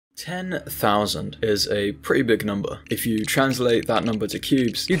10,000 is a pretty big number. If you translate that number to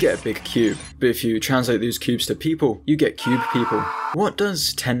cubes, you get a big cube. But if you translate those cubes to people, you get cube people. What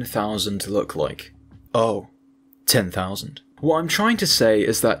does 10,000 look like? Oh, 10,000. What I'm trying to say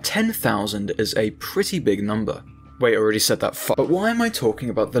is that 10,000 is a pretty big number. Wait, I already said that. But why am I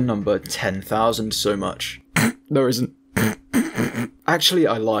talking about the number 10,000 so much? There isn't. Actually,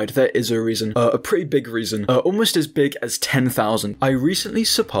 I lied. There is a reason. A pretty big reason. Almost as big as 10,000. I recently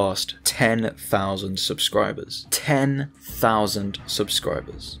surpassed 10,000 subscribers. 10,000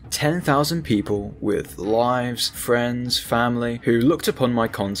 subscribers. 10,000 people with lives, friends, family, who looked upon my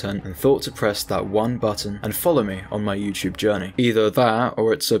content and thought to press that one button and follow me on my YouTube journey. Either that,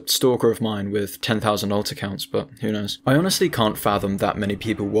 or it's a stalker of mine with 10,000 alt accounts, but who knows. I honestly can't fathom that many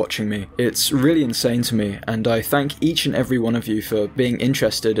people watching me. It's really insane to me, and I thank each and every one of you for being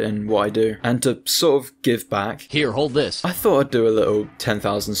interested in what I do. And to sort of give back, here, hold this. I thought I'd do a little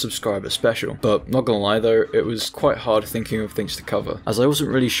 10,000 subscriber special. But not gonna lie though, it was quite hard thinking of things to cover, as I wasn't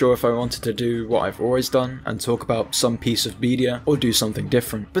really sure if I wanted to do what I've always done and talk about some piece of media or do something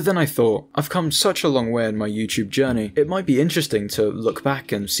different. But then I thought, I've come such a long way in my YouTube journey, it might be interesting to look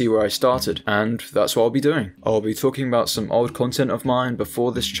back and see where I started, and that's what I'll be doing. I'll be talking about some old content of mine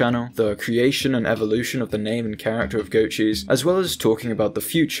before this channel, the creation and evolution of the name and character of Goatcheese, as well as talking about the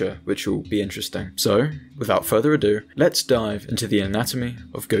future, which will be interesting. So, without further ado, let's dive into the anatomy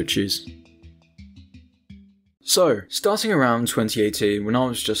of Goatcheese. So, starting around 2018, when I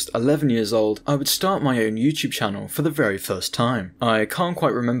was just 11 years old, I would start my own YouTube channel for the very first time. I can't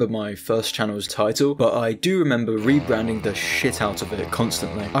quite remember my first channel's title, but I do remember rebranding the shit out of it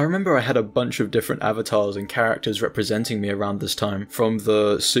constantly. I remember I had a bunch of different avatars and characters representing me around this time, from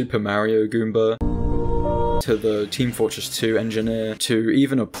the Super Mario Goomba, to the Team Fortress 2 engineer, to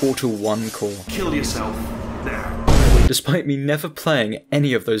even a Portal 1 core. Kill yourself now. Despite me never playing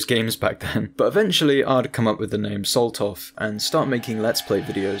any of those games back then. But eventually I'd come up with the name Saltoff and start making Let's Play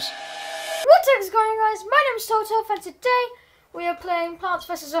videos. What's going on, guys? My name's Saltoff, and today we are playing Plants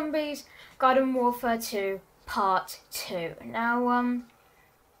vs Zombies Garden Warfare 2 Part 2. Now,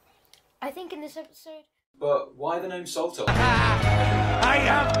 I think in this episode... But why the name Saltoff? I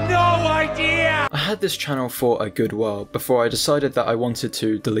have no idea! I had this channel for a good while before I decided that I wanted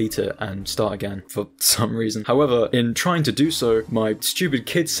to delete it and start again for some reason. However, in trying to do so, my stupid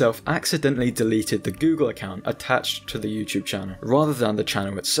kid self accidentally deleted the Google account attached to the YouTube channel, rather than the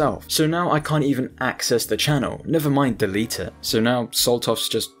channel itself. So now I can't even access the channel, never mind delete it. So now Saltoff's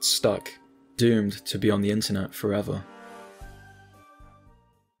just stuck, doomed to be on the internet forever.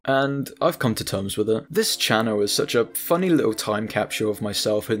 And I've come to terms with it. This channel is such a funny little time capsule of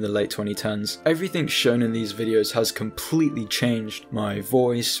myself in the late 2010s. Everything shown in these videos has completely changed. My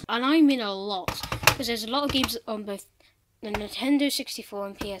voice. And I mean a lot, because there's a lot of games on both the Nintendo 64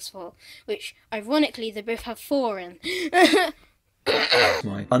 and PS4, which ironically they both have 4 in.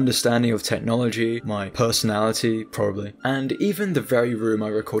 My understanding of technology, my personality, probably, and even the very room I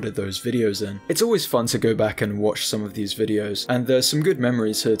recorded those videos in. It's always fun to go back and watch some of these videos, and there's some good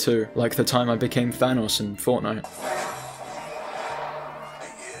memories here too, like the time I became Thanos in Fortnite.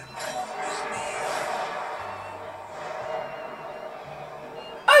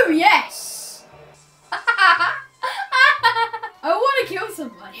 Oh yes! I want to kill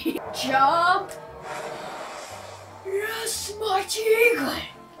somebody. Jump! Yes, mighty eagle!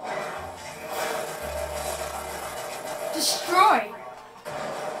 Destroy!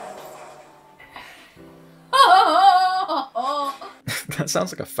 That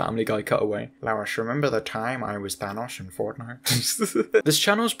sounds like a Family Guy cutaway. Lois, remember the time I was Thanos in Fortnite? This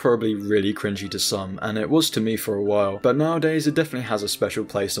channel's probably really cringy to some, and it was to me for a while, but nowadays it definitely has a special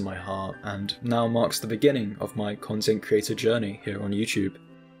place in my heart, and now marks the beginning of my content creator journey here on YouTube.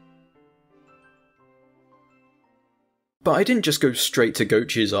 But I didn't just go straight to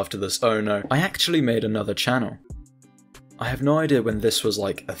Goatcheese after this, oh no, I actually made another channel. I have no idea when this was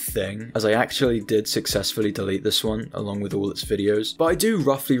like a thing, as I actually did successfully delete this one along with all its videos, but I do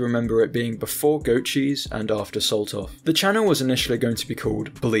roughly remember it being before Goatcheese and after Saltoff. The channel was initially going to be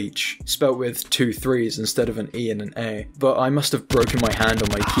called Bleach, spelt with 2 3s instead of an E and an A, but I must have broken my hand on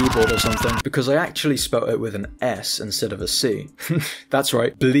my keyboard or something, because I actually spelt it with an S instead of a C. That's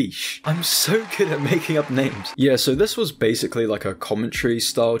right, Bleach. I'm so good at making up names. Yeah, so this was basically like a commentary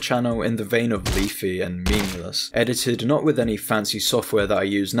style channel in the vein of Leafy and meaningless, edited not with with any fancy software that I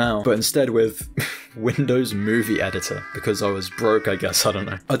use now, but instead with Windows Movie Editor, because I was broke, I guess, I don't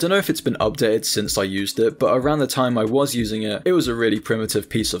know. I don't know if it's been updated since I used it, but around the time I was using it, it was a really primitive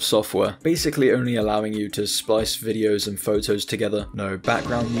piece of software, basically only allowing you to splice videos and photos together. No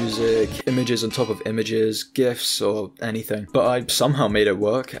background music, images on top of images, GIFs, or anything. But I somehow made it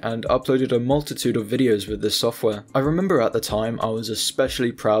work, and uploaded a multitude of videos with this software. I remember at the time I was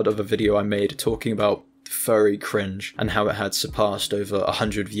especially proud of a video I made talking about furry cringe and how it had surpassed over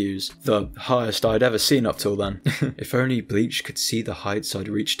 100 views, the highest I'd ever seen up till then. If only Bleach could see the heights I'd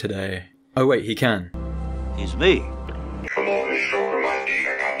reached today. Oh wait, he can. He's me.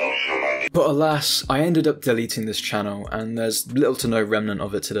 But alas, I ended up deleting this channel, and there's little to no remnant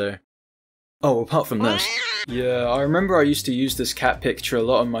of it today. Oh, apart from this. Yeah, I remember I used to use this cat picture a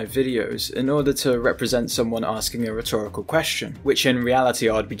lot in my videos in order to represent someone asking a rhetorical question, which in reality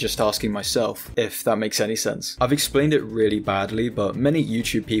I'd be just asking myself, if that makes any sense. I've explained it really badly, but many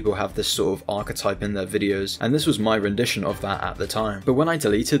YouTube people have this sort of archetype in their videos, and this was my rendition of that at the time. But when I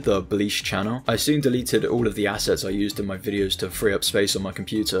deleted the Bleach channel, I soon deleted all of the assets I used in my videos to free up space on my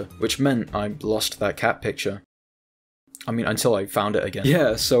computer, which meant I lost that cat picture. I mean, until I found it again.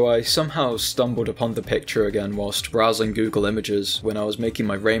 Yeah, so I somehow stumbled upon the picture again whilst browsing Google Images when I was making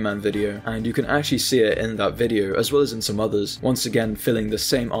my Rayman video, and you can actually see it in that video as well as in some others, once again filling the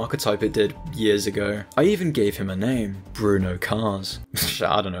same archetype it did years ago. I even gave him a name, Bruno Cars.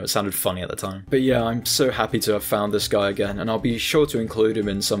 I don't know, it sounded funny at the time. But yeah, I'm so happy to have found this guy again, and I'll be sure to include him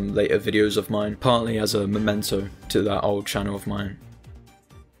in some later videos of mine, partly as a memento to that old channel of mine.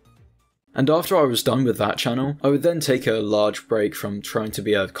 And after I was done with that channel, I would then take a large break from trying to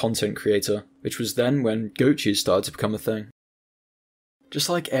be a content creator, which was then when Goatcheese started to become a thing. Just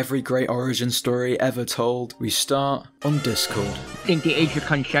like every great origin story ever told, we start on Discord. Think the age of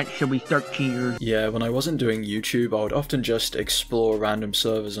consent should be 13 years. Yeah, when I wasn't doing YouTube, I would often just explore random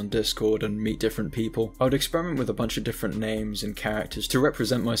servers on Discord and meet different people. I would experiment with a bunch of different names and characters to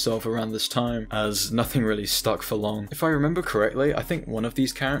represent myself around this time, as nothing really stuck for long. If I remember correctly, I think one of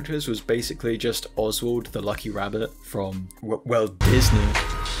these characters was basically just Oswald the Lucky Rabbit from, well, Disney,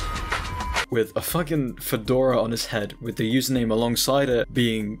 with a fucking fedora on his head, with the username alongside it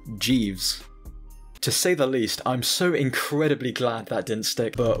being Jeeves. To say the least, I'm so incredibly glad that didn't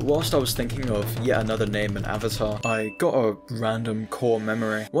stick, but whilst I was thinking of yet another name and avatar, I got a random core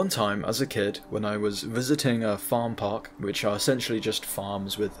memory. One time, as a kid, when I was visiting a farm park, which are essentially just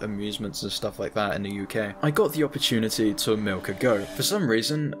farms with amusements and stuff like that in the UK, I got the opportunity to milk a goat. For some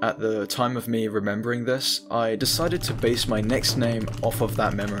reason, at the time of me remembering this, I decided to base my next name off of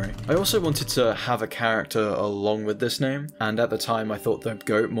that memory. I also wanted to have a character along with this name, and at the time I thought the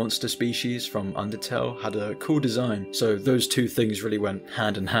goat monster species from Undertale had a cool design, so those two things really went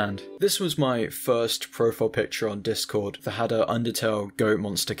hand in hand. This was my first profile picture on Discord that had a Undertale goat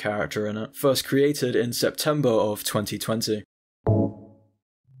monster character in it, first created in September of 2020.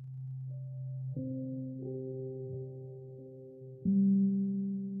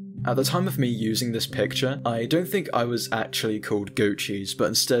 At the time of me using this picture, I don't think I was actually called Goatcheese, but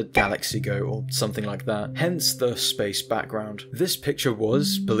instead Galaxy Goat or something like that, hence the space background. This picture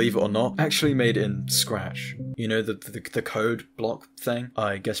was, believe it or not, actually made in Scratch. You know, the code block thing?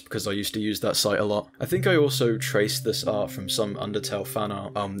 I guess because I used to use that site a lot. I think I also traced this art from some Undertale fan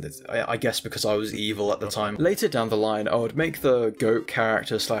art, I guess because I was evil at the time. Later down the line, I would make the goat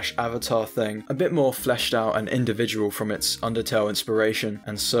character slash avatar thing a bit more fleshed out and individual from its Undertale inspiration,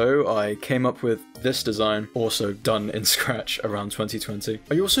 and so I came up with this design, also done in Scratch around 2020.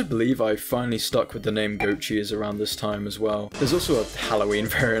 I also believe I finally stuck with the name Goatcheese around this time as well. There's also a Halloween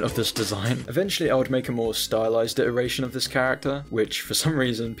variant of this design. Eventually I would make a more stylized iteration of this character, which for some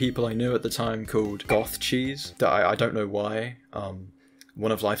reason people I knew at the time called Goatcheese, that I don't know why.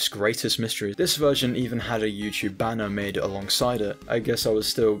 One of life's greatest mysteries. This version even had a YouTube banner made alongside it. I guess I was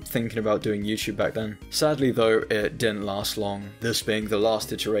still thinking about doing YouTube back then. Sadly though, it didn't last long, this being the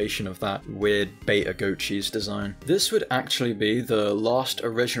last iteration of that weird beta Goatcheese design. This would actually be the last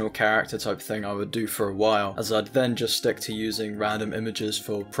original character type thing I would do for a while, as I'd then just stick to using random images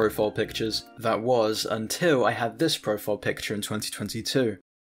for profile pictures. That was until I had this profile picture in 2022.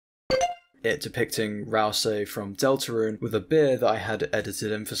 It depicting Rouse from Deltarune with a beer that I had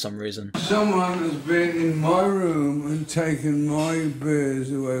edited in for some reason. Someone has been in my room and taken my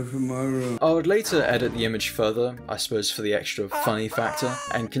beers away from my room. I would later edit the image further, I suppose for the extra funny factor,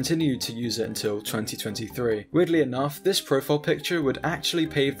 and continue to use it until 2023. Weirdly enough, this profile picture would actually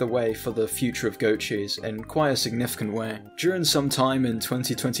pave the way for the future of Goatcheese in quite a significant way. During some time in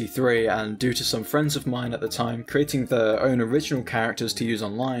 2023, and due to some friends of mine at the time creating their own original characters to use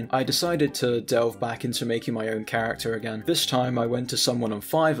online, I decided decided to delve back into making my own character again. This time I went to someone on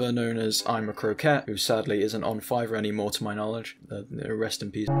Fiverr known as I'm a Croquette, who sadly isn't on Fiverr anymore to my knowledge, rest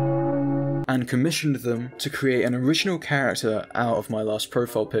in peace, and commissioned them to create an original character out of my last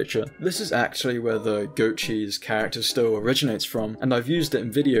profile picture. This is actually where the Goatcheese character still originates from, and I've used it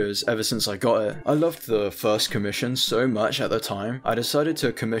in videos ever since I got it. I loved the first commission so much at the time, I decided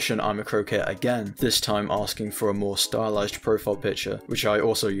to commission I'm a Croquette again, this time asking for a more stylized profile picture, which I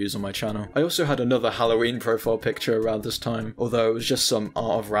also use on my channel. I also had another Halloween profile picture around this time, although it was just some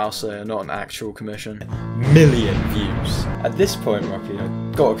art of Rousey, not an actual commission. Million views. At this point, Rocky,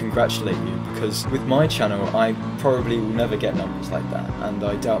 I gotta congratulate you, because with my channel I probably will never get numbers like that, and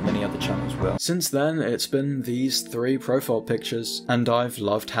I doubt many other channels will. Since then it's been these 3 profile pictures, and I've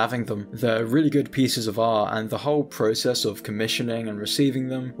loved having them. They're really good pieces of art, and the whole process of commissioning and receiving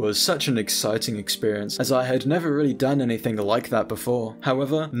them was such an exciting experience, as I had never really done anything like that before.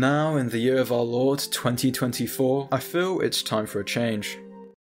 However, now in the year of our Lord 2024, I feel it's time for a change.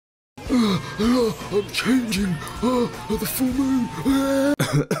 I'm changing. The full moon.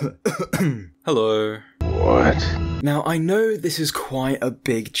 Hello. What? Now I know this is quite a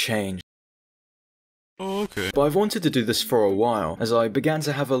big change. Oh, okay. But I've wanted to do this for a while, as I began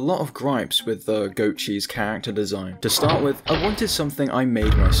to have a lot of gripes with the Goatcheese character design. To start with, I wanted something I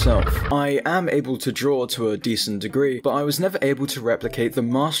made myself. I am able to draw to a decent degree, but I was never able to replicate the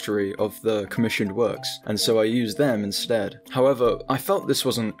mastery of the commissioned works, and so I used them instead. However, I felt this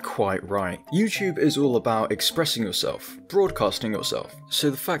wasn't quite right. YouTube is all about expressing yourself, broadcasting yourself, so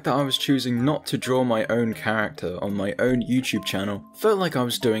the fact that I was choosing not to draw my own character on my own YouTube channel felt like I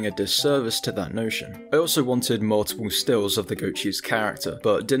was doing a disservice to that notion. I also wanted multiple stills of the Goatcheese character,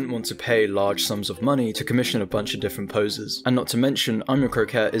 but didn't want to pay large sums of money to commission a bunch of different poses. And not to mention, I'm a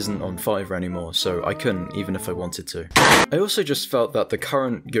Croquette isn't on Fiverr anymore, so I couldn't even if I wanted to. I also just felt that the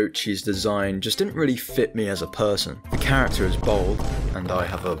current Goatcheese design just didn't really fit me as a person. The character is bald, and I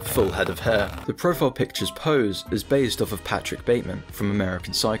have a full head of hair. The profile picture's pose is based off of Patrick Bateman from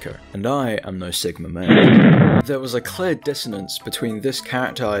American Psycho, and I am no Sigma male. There was a clear dissonance between this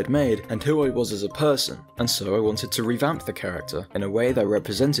character I had made and who I was as a person, and so I wanted to revamp the character in a way that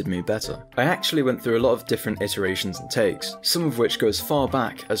represented me better. I actually went through a lot of different iterations and takes, some of which go as far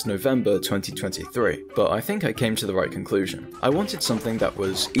back as November 2023, but I think I came to the right conclusion. I wanted something that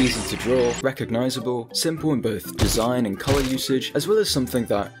was easy to draw, recognizable, simple in both design and color usage, as well as something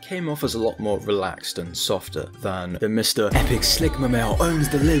that came off as a lot more relaxed and softer than the Mr. Epic Sligma Male owns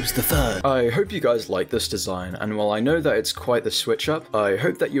the libs the third. I hope you guys like this design, and while I know that it's quite the switch up, I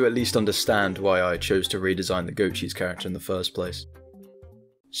hope that you at least understand why I chose to redesign the Goatcheese character in the first place.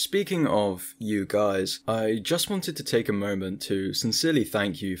 Speaking of you guys, I just wanted to take a moment to sincerely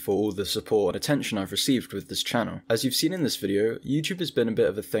thank you for all the support and attention I've received with this channel. As you've seen in this video, YouTube has been a bit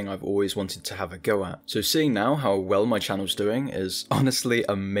of a thing I've always wanted to have a go at, so seeing now how well my channel's doing is honestly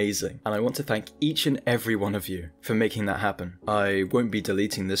amazing, and I want to thank each and every one of you for making that happen. I won't be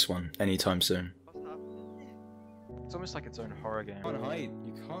deleting this one anytime soon. It's almost like its own horror game.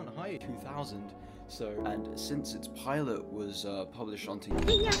 You can't hide 2000. So, and since its pilot was published onto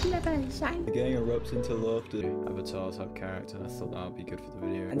YouTube, the gang erupts into laughter. Avatar type character, I thought that would be good for the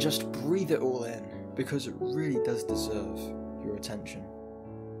video. And just breathe it all in, because it really does deserve your attention.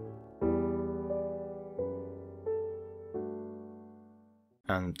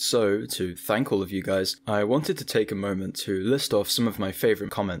 And so, to thank all of you guys, I wanted to take a moment to list off some of my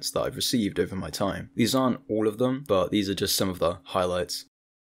favourite comments that I've received over my time. These aren't all of them, but these are just some of the highlights.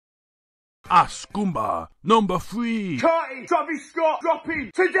 Askumba, number 3. Carty, Travis Scott,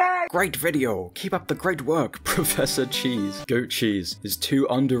 dropping today! Great video! Keep up the great work, Professor Cheese. Goatcheese is too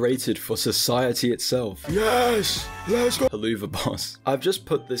underrated for society itself. Yes! Let's go! Haluva Boss. I've just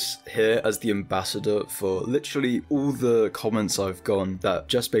put this here as the ambassador for literally all the comments I've gotten that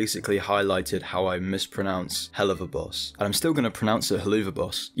just basically highlighted how I mispronounce hell of a boss. And I'm still gonna pronounce it Haluva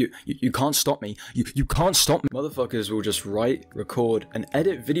Boss. You can't stop me. You can't stop me. Motherfuckers will just write, record, and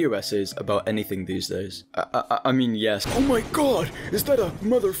edit video essays about anything these days. I mean, yes. Oh my god! Is that a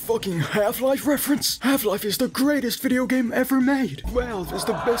motherfucking Half-Life reference? Half-Life is the greatest video game ever made! Valve is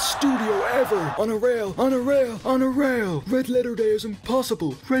the best studio ever! On a rail, on a rail, on a rail! Red Letter Day is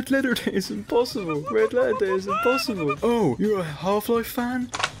impossible! Red Letter Day is impossible! Red Letter Day is impossible! Oh, you're a Half-Life fan?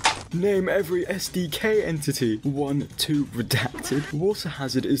 Name every SDK entity. 1, 2, redacted. Water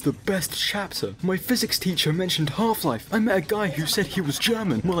Hazard is the best chapter. My physics teacher mentioned Half-Life. I met a guy who said he was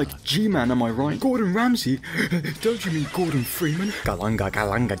German. More like G-Man, am I right? Gordon Ramsay? Don't you mean Gordon Freeman? Galanga,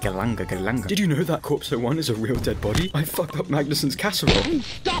 galanga, galanga, galanga. Did you know that Corpse 01 is a real dead body? I fucked up Magnuson's casserole.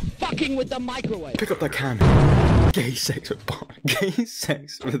 Stop fucking with the microwave! Pick up that can. Gay sex with Bond. Gay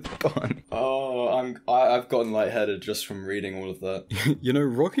sex with Bond. Oh, I've gotten lightheaded just from reading all of that. You know,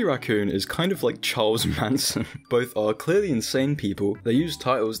 Rocky Raccoon is kind of like Charles Manson. Both are clearly insane people. They use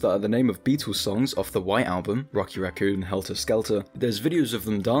titles that are the name of Beatles songs off the White Album, Rocky Raccoon, Helter Skelter. There's videos of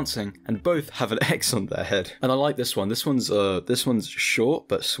them dancing, and both have an X on their head. And I like this one. This one's short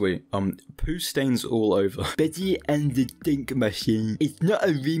but sweet. Poo stains all over. Betty and the Think Machine. It's not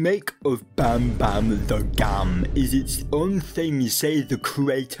a remake of Bam Bam the Gam. Is its own thing, say the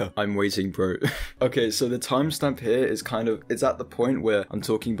creator. I'm waiting, bro. Okay, so the timestamp here is it's at the point where I'm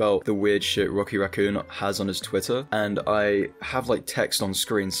talking about the weird shit Rocky Raccoon has on his Twitter, and I have like text on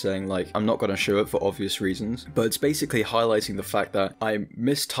screen saying like, I'm not gonna show it for obvious reasons, but it's basically highlighting the fact that I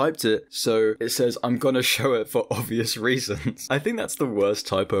mistyped it, so it says I'm gonna show it for obvious reasons. I think that's the worst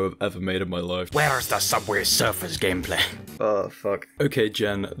typo I've ever made in my life. Where's the Subway Surfers gameplay? Oh, fuck. Okay,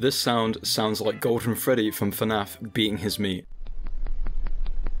 Jen, this sounds like Golden Freddy from FNAF beating his meat.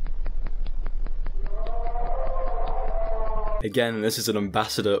 Again, this is an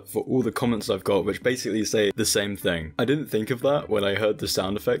ambassador for all the comments I've got, which basically say the same thing. I didn't think of that when I heard the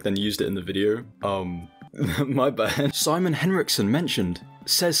sound effect and used it in the video. My bad. Simon Henriksen mentioned.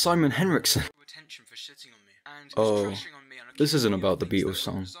 Says Simon Henriksen. Attention for shitting on me, and Oh, crashing on me, and this isn't about the Beatles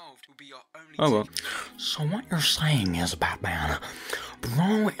song. Oh well. So what you're saying is, Batman,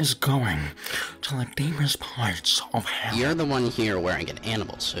 Bro is going to the deepest parts of hell. You're the one here wearing an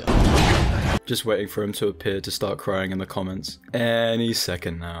animal suit. Just waiting for him to appear to start crying in the comments. Any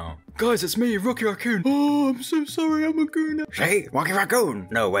second now. Guys, it's me, Rocky Raccoon. Oh, I'm so sorry, I'm a goon. Hey, Rocky Raccoon!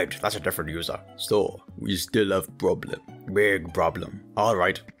 No, wait, that's a different user. Still, we still have problem. Big problem.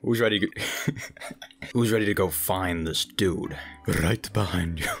 Alright, who's ready? Who's ready to go find this dude? Right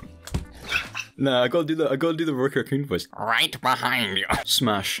behind you. Nah, I gotta do the Rocky Raccoon voice. Right behind you.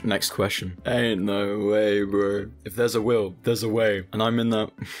 Smash, next question. Ain't no way, bro. If there's a will, there's a way. And I'm in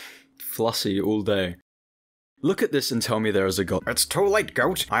that Flussy all day. Look at this and tell me there is a god. It's too late,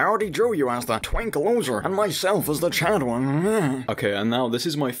 Goat. I already drew you as the twink loser, and myself as the Chad one. Okay, and now this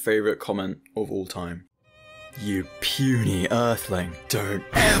is my favorite comment of all time. You puny earthling, don't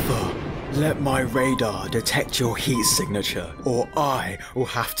ever let my radar detect your heat signature, or I will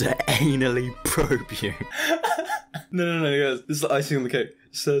have to anally probe you. No, guys, this is the icing on the cake.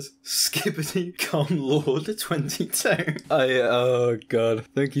 It says, Skippity Cum Lord 22. Oh god.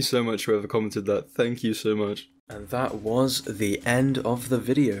 Thank you so much whoever commented that. Thank you so much. And that was the end of the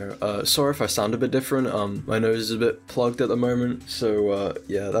video. Sorry if I sound a bit different, my nose is a bit plugged at the moment, so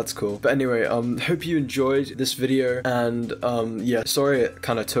yeah, that's cool. But anyway, hope you enjoyed this video, and yeah, sorry it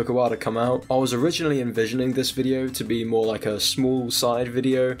kind of took a while to come out. I was originally envisioning this video to be more like a small side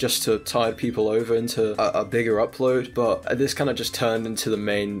video, just to tide people over into a bigger upload, but this kind of just turned into the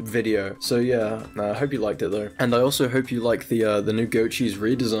main video. So yeah, I hope you liked it though. And I also hope you like the new Goatcheese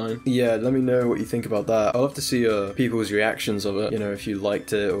redesign. Yeah, let me know what you think about that. I'd love to see people's reactions of it, you know, if you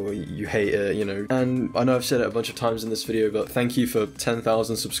liked it or you hate it, you know. And I know I've said it a bunch of times in this video, but thank you for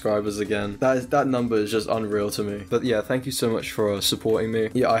 10,000 subscribers again. That number is just unreal to me. But yeah, thank you so much for supporting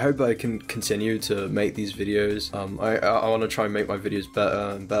me. Yeah, I hope I can continue to make these videos. I want to try and make my videos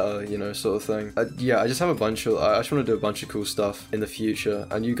better and better, you know, sort of thing. Yeah, I just have I just want to do a bunch of cool stuff in the future,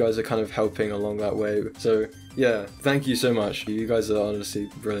 and you guys are kind of helping along that way. So yeah, thank you so much. You guys are honestly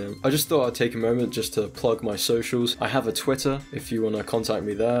brilliant. I just thought I'd take a moment just to plug my socials. I have a Twitter if you want to contact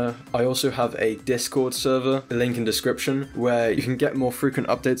me there. I also have a Discord server, the link in description, where you can get more frequent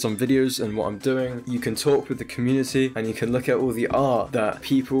updates on videos and what I'm doing. You can talk with the community and you can look at all the art that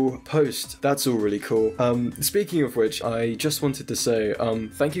people post. That's all really cool. Speaking of which, I just wanted to say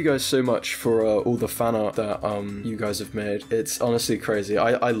thank you guys so much for all the fan art that you guys have made. It's honestly crazy.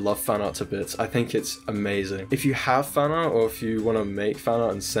 I love fan art to bits. I think it's amazing. If you have fan art or if you want to make fan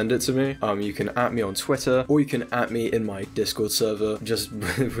art and send it to me, you can @ me on Twitter or you can @ me in my Discord server just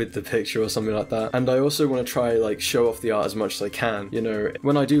with the picture or something like that. And I also want to try like show off the art as much as I can. You know,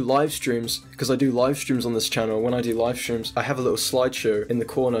 when I do live streams, because I do live streams on this channel, when I do live streams, I have a little slideshow in the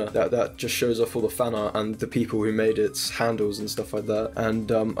corner that just shows off all the fan art and the people who made its handles and stuff like that.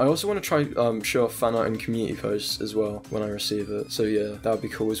 And I also want to try show off fan art in community posts as well when I receive it. So yeah, that would be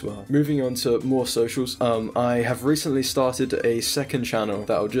cool as well. Moving on to more socials. I have recently started a second channel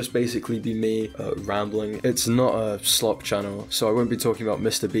that'll just basically be me rambling. It's not a slop channel, so I won't be talking about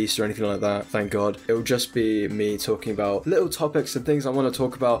Mr. Beast or anything like that, thank God. It'll just be me talking about little topics and things I want to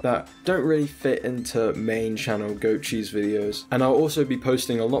talk about that don't really fit into main channel Goatcheese videos. And I'll also be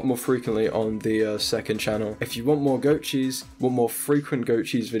posting a lot more frequently on the second channel. If you want more Goatcheese, want more frequent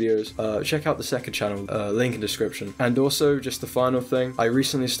Goatcheese videos, check out the second channel, link in description. And also, just the final thing, I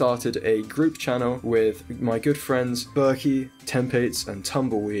recently started a group channel with my good friends Berkey, Tempates, and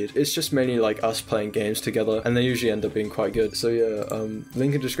Tumbleweed. It's just mainly like us playing games together, and they usually end up being quite good. So yeah,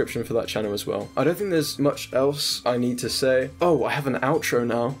 link in description for that channel as well. I don't think there's much else I need to say. Oh, I have an outro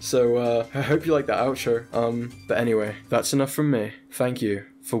now, so I hope you like that outro. But anyway, that's enough from me. Thank you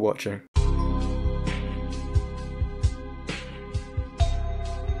for watching.